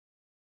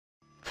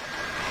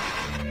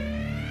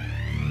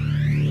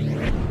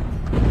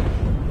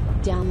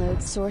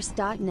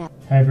DownloadSource.net.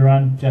 Hey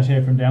everyone, Josh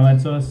here from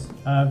DownloadSource.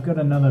 I've got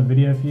another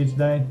video for you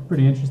today,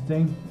 pretty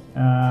interesting.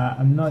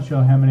 I'm not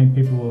sure how many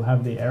people will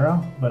have the error,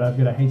 but I've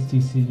got a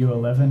HTC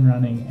U11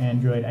 running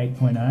Android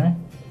 8.0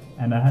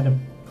 and I had a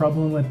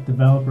problem with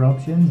developer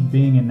options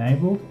being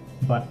enabled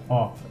but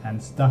off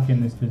and stuck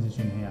in this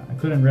position here. I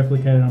couldn't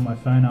replicate it on my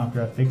phone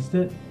after I fixed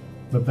it,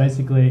 but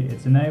basically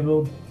it's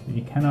enabled, but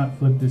you cannot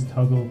flip this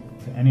toggle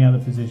to any other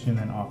position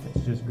than off.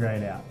 It's just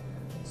grayed out.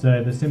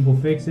 So the simple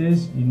fix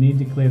is you need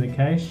to clear the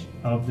cache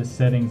of the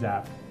settings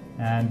app,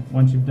 and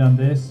once you've done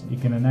this you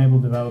can enable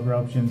developer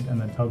options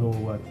and the toggle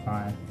will work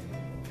fine.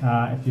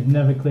 If you've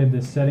never cleared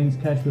the settings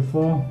cache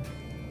before,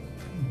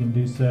 you can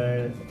do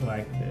so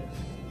like this.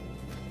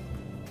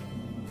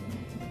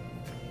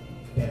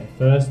 Okay,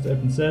 first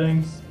open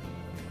settings,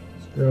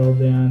 scroll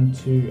down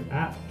to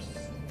apps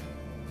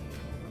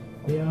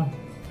here,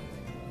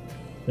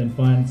 then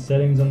find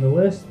settings on the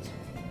list.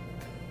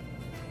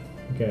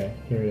 Okay,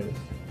 here it is.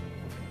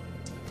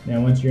 Now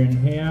once you're in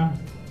here,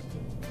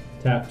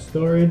 tap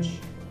storage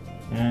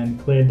and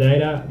clear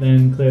data,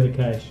 then clear the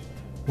cache.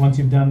 Once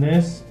you've done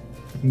this,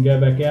 you can go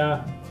back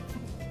out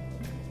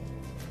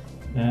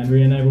and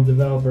re-enable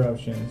developer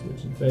options,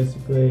 which is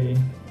basically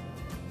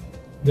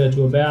go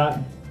to about,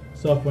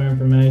 software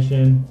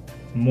information,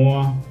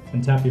 more,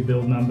 and tap your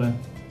build number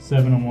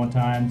 7 or more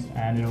times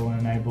and it will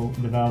enable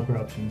developer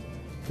options.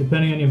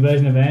 Depending on your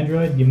version of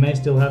Android, you may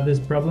still have this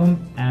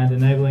problem and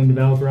enabling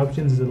developer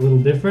options is a little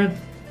different.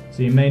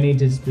 So you may need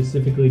to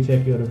specifically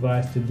check your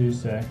device to do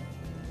so.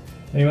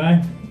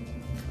 Anyway,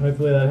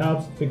 hopefully that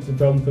helps fix the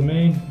problem for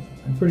me.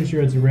 I'm pretty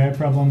sure it's a rare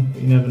problem,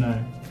 but you never know.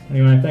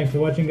 Anyway, thanks for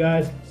watching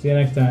guys. See you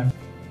next time.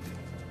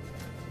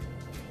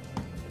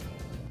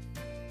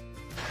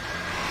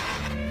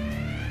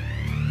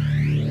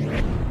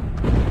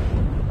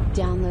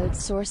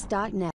 DownloadSource.net.